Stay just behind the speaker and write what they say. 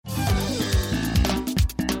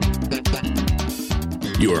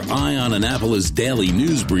Your Eye on Annapolis daily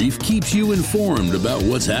news brief keeps you informed about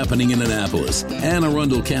what's happening in Annapolis, Anne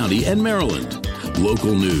Arundel County, and Maryland.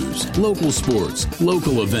 Local news, local sports,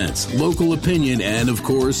 local events, local opinion, and, of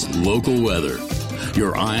course, local weather.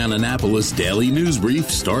 Your Eye on Annapolis daily news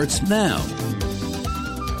brief starts now.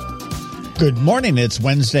 Good morning. It's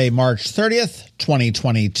Wednesday, March 30th,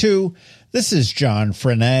 2022. This is John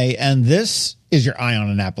Frenaye, and this is your Eye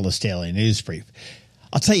on Annapolis daily news brief.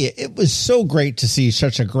 I'll tell you, it was so great to see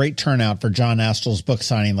such a great turnout for John Astel's book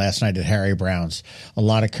signing last night at Harry Brown's. A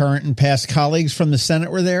lot of current and past colleagues from the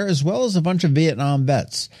Senate were there, as well as a bunch of Vietnam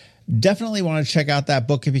vets. Definitely want to check out that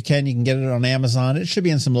book if you can. You can get it on Amazon. It should be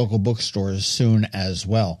in some local bookstores soon as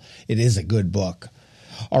well. It is a good book.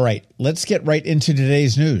 All right, let's get right into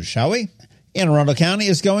today's news, shall we? Anne Arundel County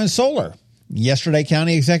is going solar. Yesterday,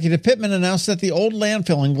 County Executive Pittman announced that the old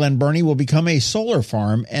landfill in Glen Burnie will become a solar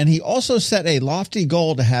farm, and he also set a lofty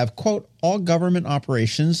goal to have, quote, all government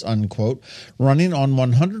operations, unquote, running on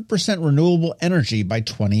 100% renewable energy by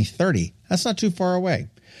 2030. That's not too far away.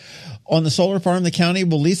 On the solar farm, the county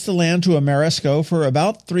will lease the land to Ameresco for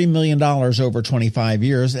about $3 million over 25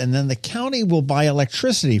 years, and then the county will buy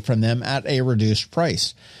electricity from them at a reduced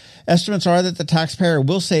price. Estimates are that the taxpayer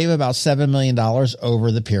will save about $7 million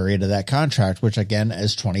over the period of that contract, which again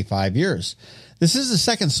is 25 years. This is the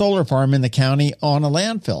second solar farm in the county on a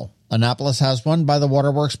landfill. Annapolis has one by the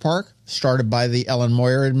Waterworks Park, started by the Ellen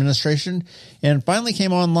Moyer administration, and finally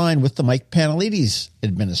came online with the Mike Panelides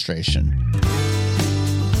administration.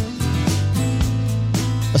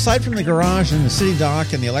 Aside from the garage and the city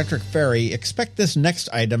dock and the electric ferry, expect this next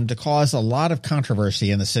item to cause a lot of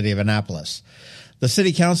controversy in the city of Annapolis. The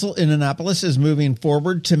city council in Annapolis is moving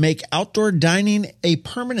forward to make outdoor dining a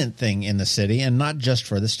permanent thing in the city and not just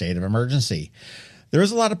for the state of emergency. There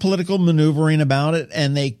is a lot of political maneuvering about it,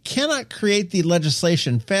 and they cannot create the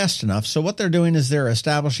legislation fast enough. So what they're doing is they're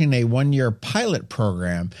establishing a one-year pilot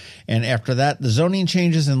program. And after that, the zoning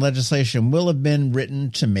changes and legislation will have been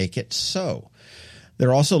written to make it so.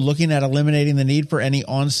 They're also looking at eliminating the need for any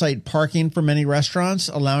on-site parking for many restaurants,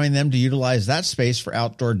 allowing them to utilize that space for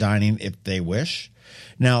outdoor dining if they wish.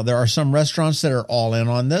 Now, there are some restaurants that are all in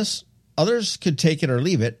on this. Others could take it or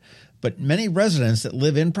leave it, but many residents that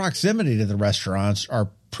live in proximity to the restaurants are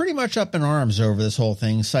pretty much up in arms over this whole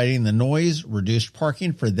thing, citing the noise, reduced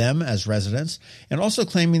parking for them as residents, and also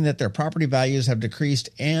claiming that their property values have decreased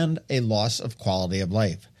and a loss of quality of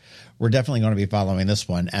life. We're definitely going to be following this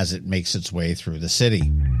one as it makes its way through the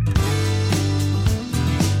city.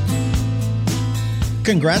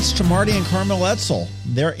 Congrats to Marty and Carmel Etzel.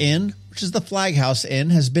 Their inn, which is the Flag House Inn,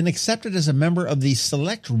 has been accepted as a member of the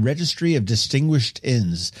Select Registry of Distinguished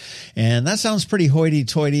Inns. And that sounds pretty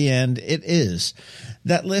hoity-toity, and it is.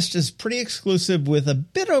 That list is pretty exclusive with a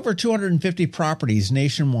bit over 250 properties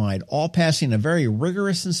nationwide, all passing a very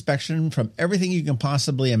rigorous inspection from everything you can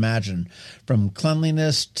possibly imagine, from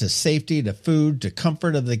cleanliness to safety to food to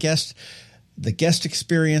comfort of the guest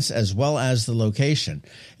experience, as well as the location.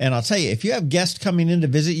 And I'll tell you, if you have guests coming in to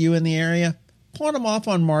visit you in the area, pawn them off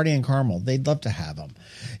on Marty and Carmel. They'd love to have them.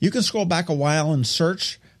 You can scroll back a while and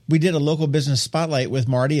search. We did a local business spotlight with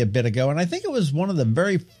Marty a bit ago, and I think it was one of the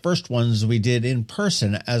very first ones we did in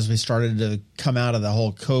person as we started to come out of the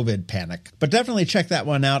whole COVID panic. But definitely check that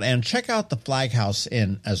one out, and check out the Flag House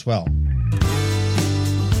Inn as well.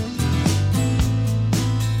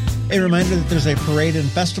 A reminder that there's a parade and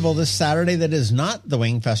festival this Saturday that is not the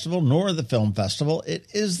Wing Festival nor the Film Festival. It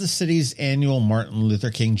is the city's annual Martin Luther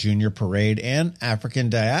King Jr. Parade and African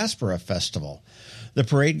Diaspora Festival. The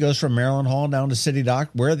parade goes from Maryland Hall down to City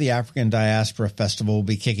Dock, where the African Diaspora Festival will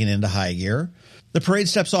be kicking into high gear. The parade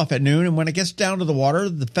steps off at noon, and when it gets down to the water,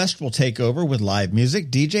 the fest will take over with live music,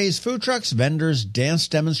 DJs, food trucks, vendors, dance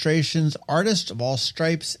demonstrations, artists of all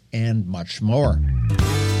stripes, and much more.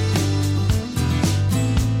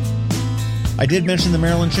 I did mention the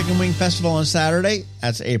Maryland Chicken Wing Festival on Saturday.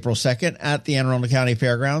 That's April 2nd at the Anne Arundel County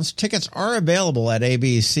Fairgrounds. Tickets are available at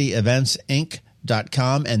abceeventsinc.com.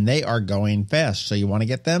 And they are going fast, so you want to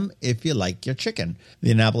get them if you like your chicken.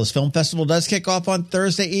 The Annapolis Film Festival does kick off on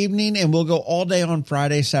Thursday evening and will go all day on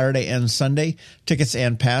Friday, Saturday, and Sunday. Tickets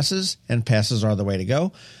and passes are the way to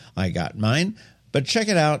go. I got mine. But check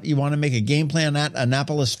it out. You want to make a game plan at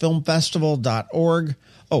AnnapolisFilmFestival.org.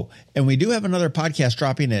 Oh, and we do have another podcast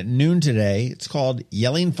dropping at noon today. It's called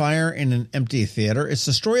Yelling Fire in an Empty Theater. It's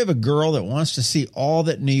the story of a girl that wants to see all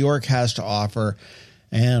that New York has to offer.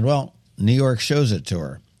 And, well, New York shows it to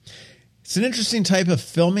her. It's an interesting type of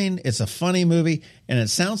filming. It's a funny movie, and it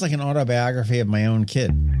sounds like an autobiography of my own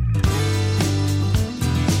kid.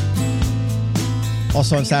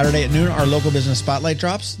 Also on Saturday at noon, our local business spotlight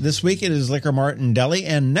drops. This week it is Liquor Mart and Deli,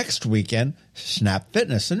 and next weekend, Snap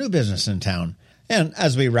Fitness, a new business in town. And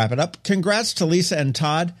as we wrap it up, congrats to Lisa and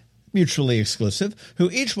Todd, mutually exclusive, who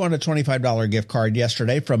each won a $25 gift card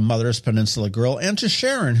yesterday from Mother's Peninsula Grill, and to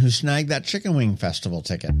Sharon, who snagged that Chicken Wing Festival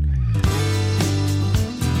ticket.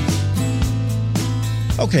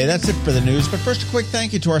 Okay, that's it for the news, but first a quick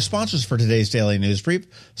thank you to our sponsors for today's Daily News Brief: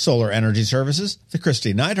 Solar Energy Services, the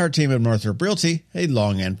Christy Neidhart team of Northrop Realty, a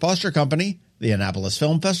Long and Foster company, the Annapolis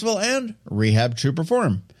Film Festival, and Rehab to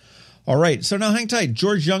Perform. All right, so now hang tight.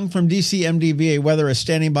 George Young from DCMDVA Weather is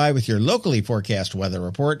standing by with your locally forecast weather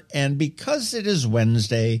report, and because it is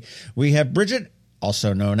Wednesday, we have Bridget,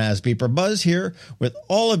 also known as Beeper Buzz, here with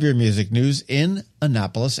all of your music news in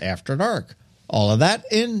Annapolis After Dark. All of that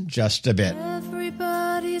in just a bit.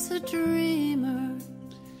 Everybody's a dreamer.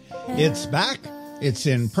 It's back, it's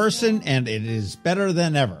in person, and it is better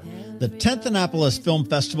than ever. The 10th Annapolis Film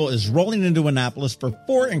Festival is rolling into Annapolis for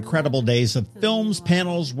 4 incredible days of films,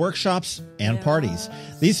 panels, workshops, and parties.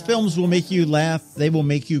 These films will make you laugh, they will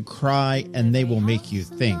make you cry, and they will make you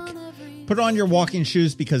think. Put on your walking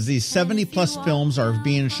shoes because these 70-plus films are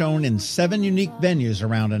being shown in 7 unique venues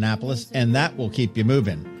around Annapolis, and that will keep you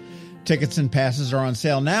moving. Tickets and passes are on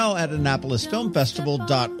sale now at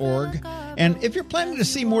AnnapolisFilmFestival.org. And if you're planning to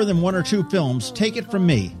see more than 1 or 2 films, take it from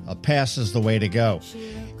me, a pass is the way to go.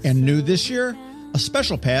 And new this year, a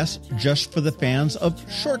special pass just for the fans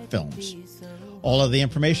of short films. All of the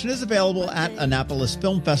information is available at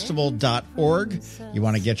AnnapolisFilmFestival.org. You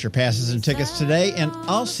want to get your passes and tickets today, and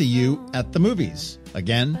I'll see you at the movies.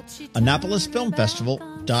 Again,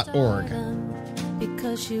 AnnapolisFilmFestival.org.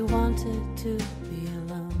 Because she wanted to be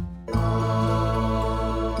alone.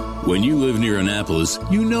 When you live near Annapolis,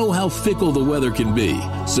 you know how fickle the weather can be.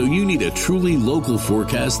 So you need a truly local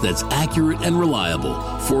forecast that's accurate and reliable.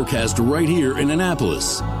 Forecast right here in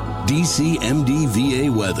Annapolis.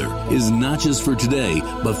 DCMDVA Weather is not just for today,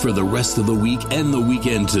 but for the rest of the week and the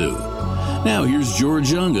weekend too. Now here's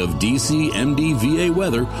George Young of DCMDVA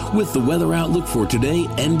Weather with the weather outlook for today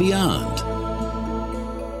and beyond.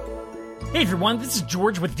 Hey everyone, this is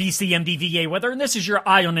George with DCMDVA Weather, and this is your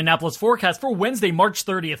Eye on Annapolis forecast for Wednesday, March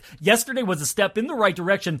 30th. Yesterday was a step in the right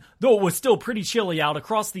direction, though it was still pretty chilly out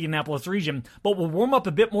across the Annapolis region, but will warm up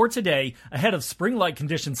a bit more today ahead of spring-like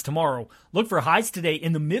conditions tomorrow. Look for highs today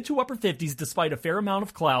in the mid to upper 50s despite a fair amount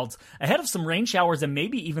of clouds, ahead of some rain showers and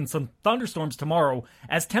maybe even some thunderstorms tomorrow,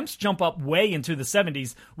 as temps jump up way into the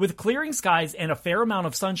 70s, with clearing skies and a fair amount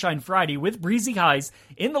of sunshine Friday with breezy highs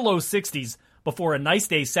in the low 60s. Before a nice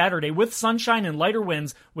day Saturday with sunshine and lighter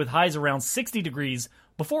winds with highs around 60 degrees,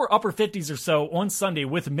 before upper 50s or so on Sunday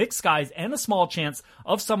with mixed skies and a small chance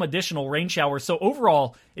of some additional rain showers. So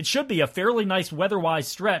overall, it should be a fairly nice weather-wise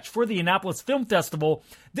stretch for the Annapolis Film Festival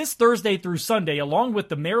this Thursday through Sunday, along with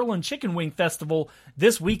the Maryland Chicken Wing Festival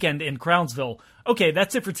this weekend in Crownsville. Okay,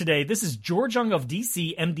 that's it for today. This is George Young of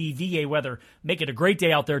DCMDVA Weather. Make it a great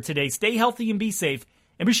day out there today. Stay healthy and be safe.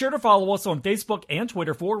 And be sure to follow us on Facebook and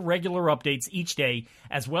Twitter for regular updates each day,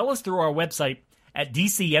 as well as through our website at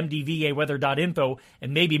dcmdvaweather.info.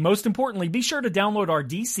 And maybe most importantly, be sure to download our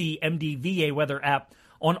DCMDVA Weather app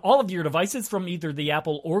on all of your devices from either the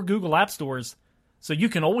Apple or Google App Stores, so you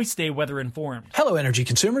can always stay weather informed. Hello, energy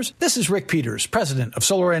consumers. This is Rick Peters, president of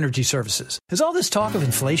Solar Energy Services. Is all this talk of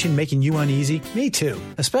inflation making you uneasy? Me too,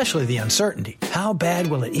 especially the uncertainty. How bad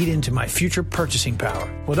will it eat into my future purchasing power?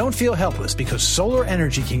 Well, don't feel helpless, because solar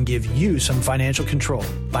energy can give you some financial control.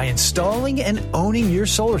 By installing and owning your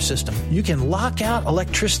solar system, you can lock out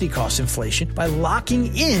electricity cost inflation by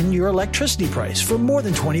locking in your electricity price for more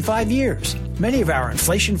than 25 years. Many of our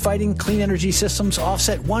inflation-fighting clean energy systems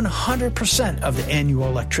offset 100% of the annual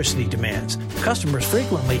electricity demands. Customers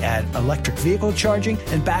frequently add electric vehicle charging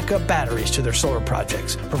and backup batteries to their solar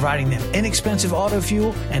projects, providing them inexpensive auto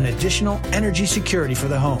fuel and additional energy security for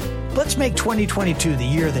the home. Let's make 2022 the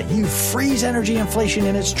year that you freeze energy inflation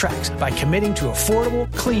in its tracks by committing to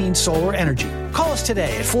affordable, clean solar energy. Call us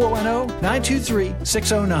today at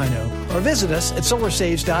 410-923-6090 or visit us at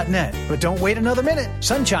solarsaves.net. But don't wait another minute.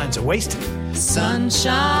 Sunshine's a wasted.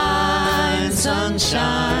 Sunshine,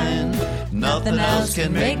 sunshine, nothing else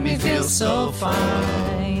can make me feel so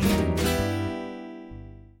fine.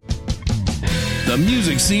 The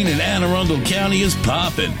music scene in Anne Arundel County is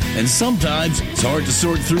popping, and sometimes it's hard to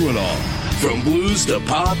sort through it all. From blues to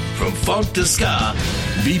pop, from funk to ska,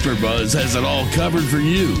 Beeper Buzz has it all covered for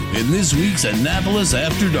you in this week's Annapolis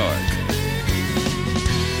After Dark.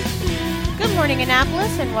 Good morning,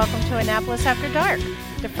 Annapolis, and welcome to Annapolis After Dark,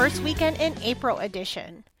 the first weekend in April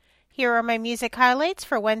edition. Here are my music highlights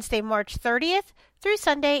for Wednesday, March 30th through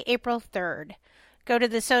Sunday, April 3rd. Go to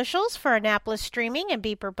the socials for Annapolis Streaming and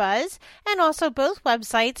Beeper Buzz, and also both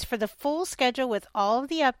websites for the full schedule with all of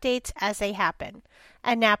the updates as they happen.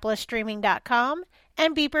 AnnapolisStreaming.com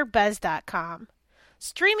and BeeperBuzz.com.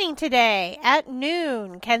 Streaming today at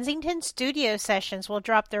noon, Kensington Studio Sessions will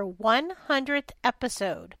drop their 100th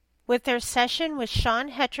episode with their session with Sean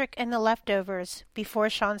Hetrick and the Leftovers before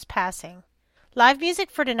Sean's passing. Live music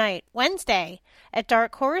for tonight, Wednesday. At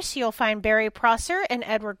Dark Horse, you'll find Barry Prosser and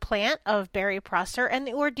Edward Plant of Barry Prosser and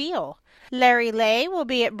the Ordeal. Larry Lay will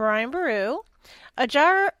be at Brian Baru. A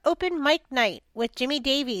Jar Open Mic Night with Jimmy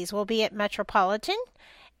Davies will be at Metropolitan.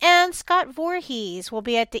 And Scott Voorhees will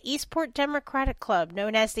be at the Eastport Democratic Club,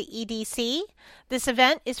 known as the EDC. This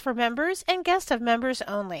event is for members and guests of members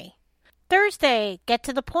only. Thursday, Get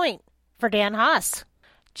to the Point for Dan Haas.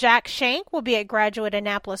 Jack Shank will be at Graduate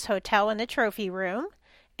Annapolis Hotel in the Trophy Room.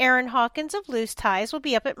 Aaron Hawkins of Loose Ties will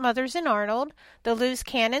be up at Mothers in Arnold. The Loose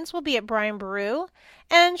Cannons will be at Brian Baru.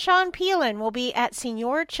 And Sean Peelan will be at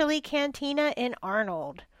Senor Chili Cantina in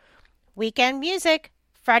Arnold. Weekend music.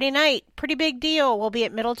 Friday night, Pretty Big Deal will be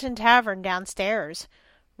at Middleton Tavern downstairs.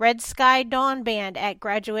 Red Sky Dawn Band at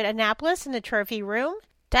Graduate Annapolis in the Trophy Room.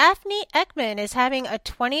 Daphne Ekman is having a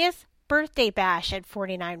 20th birthday bash at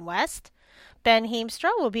 49 West. Ben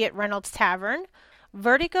Heemstra will be at Reynolds Tavern.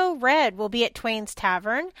 Vertigo Red will be at Twain's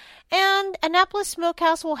Tavern. And Annapolis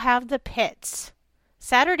Smokehouse will have the Pits.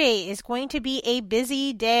 Saturday is going to be a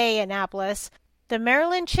busy day, Annapolis. The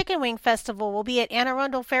Maryland Chicken Wing Festival will be at Anne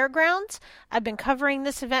Arundel Fairgrounds. I've been covering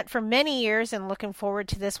this event for many years and looking forward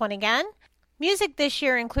to this one again. Music this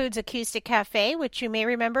year includes Acoustic Cafe, which you may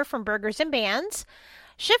remember from Burgers and Bands,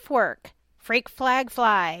 Shift Work, Freak Flag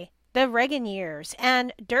Fly, The Reagan Years,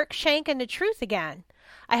 and Dirk Shank and the Truth Again.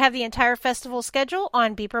 I have the entire festival schedule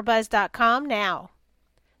on BeeperBuzz.com now.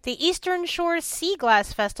 The Eastern Shore Sea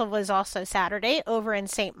Glass Festival is also Saturday over in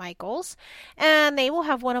St. Michael's, and they will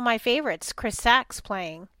have one of my favorites, Chris Sachs,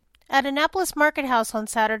 playing. At Annapolis Market House on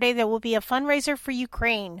Saturday, there will be a fundraiser for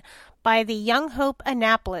Ukraine by the Young Hope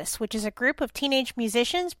Annapolis, which is a group of teenage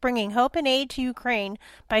musicians bringing hope and aid to Ukraine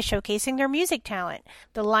by showcasing their music talent.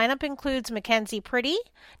 The lineup includes Mackenzie Pretty,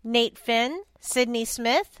 Nate Finn, Sydney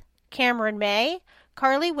Smith, Cameron May,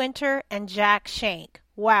 Carly Winter, and Jack Shank.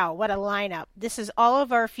 Wow, what a lineup. This is all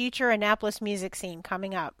of our future Annapolis music scene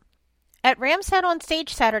coming up. At Ram's Head on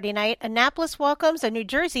Stage Saturday night, Annapolis welcomes a New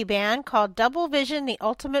Jersey band called Double Vision, The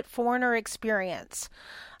Ultimate Foreigner Experience.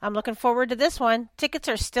 I'm looking forward to this one. Tickets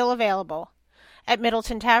are still available. At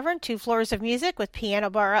Middleton Tavern, 2 floors of music with piano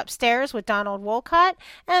bar upstairs with Donald Wolcott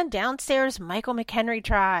and downstairs Michael McHenry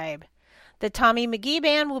Tribe. The Tommy McGee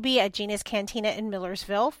Band will be at Gina's Cantina in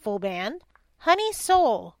Millersville, full band. Honey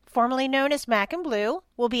Soul, formerly known as Mac and Blue,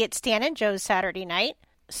 will be at Stan and Joe's Saturday night.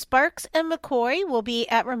 Sparks and McCoy will be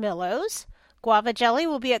at Ramillo's. Guava Jelly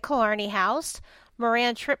will be at Killarney House.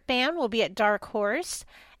 Moran Trip Band will be at Dark Horse.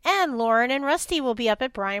 And Lauren and Rusty will be up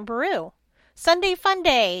at Brian Baru. Sunday Fun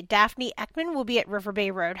Day, Daphne Ekman will be at River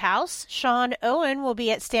Bay Roadhouse. Sean Owen will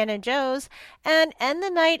be at Stan and Joe's. And end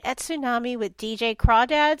the night at Tsunami with DJ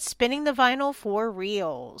Crawdad spinning the vinyl for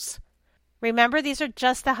reals. Remember, these are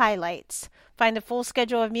just the highlights. Find the full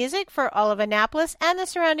schedule of music for all of Annapolis and the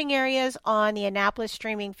surrounding areas on the Annapolis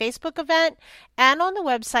Streaming Facebook event and on the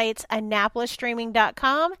websites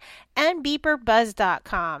AnnapolisStreaming.com and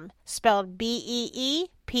BeeperBuzz.com, spelled BeeperBuzz.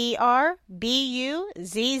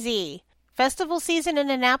 Festival season in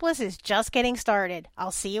Annapolis is just getting started.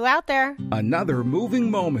 I'll see you out there. Another moving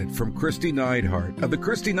moment from Christy Neidhart of the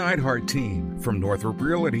Christy Neidhart team from Northrop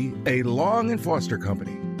Realty, a Long and Foster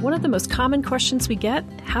company. One of the most common questions we get,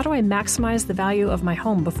 how do I maximize the value of my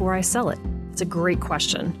home before I sell it? It's a great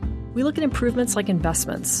question. We look at improvements like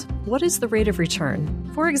investments. What is the rate of return?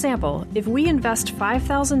 For example, if we invest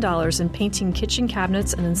 $5,000 in painting kitchen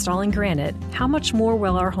cabinets and installing granite, how much more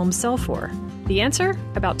will our home sell for? The answer?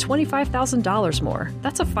 About $25,000 more.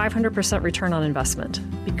 That's a 500% return on investment.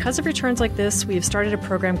 Because of returns like this, we have started a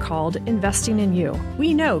program called Investing in You.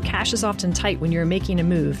 We know cash is often tight when you're making a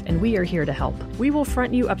move, and we are here to help. We will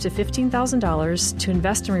front you up to $15,000 to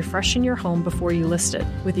invest in refreshing your home before you list it,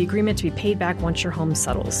 with the agreement to be paid back once your home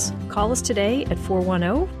settles. Call us today at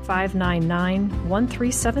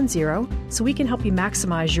 410-599-1370 so we can help you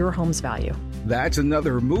maximize your home's value. That's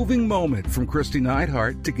another moving moment from Christy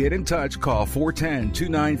Neidhart. To get in touch, call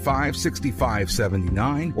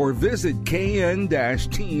 410-295-6579 or visit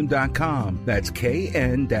kn-team.com. That's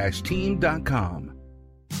kn-team.com.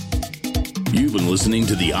 You've been listening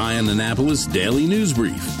to the Eye on Annapolis Daily News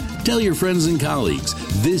Brief. Tell your friends and colleagues,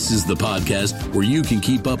 this is the podcast where you can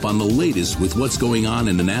keep up on the latest with what's going on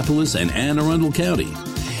in Annapolis and Anne Arundel County.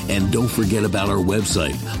 And don't forget about our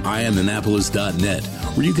website, ionannapolis.net,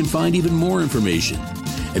 where you can find even more information.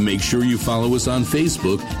 And make sure you follow us on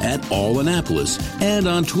Facebook at All Annapolis and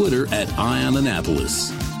on Twitter at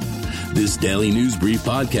IonAnnapolis. This Daily News Brief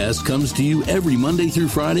podcast comes to you every Monday through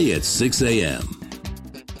Friday at 6 a.m.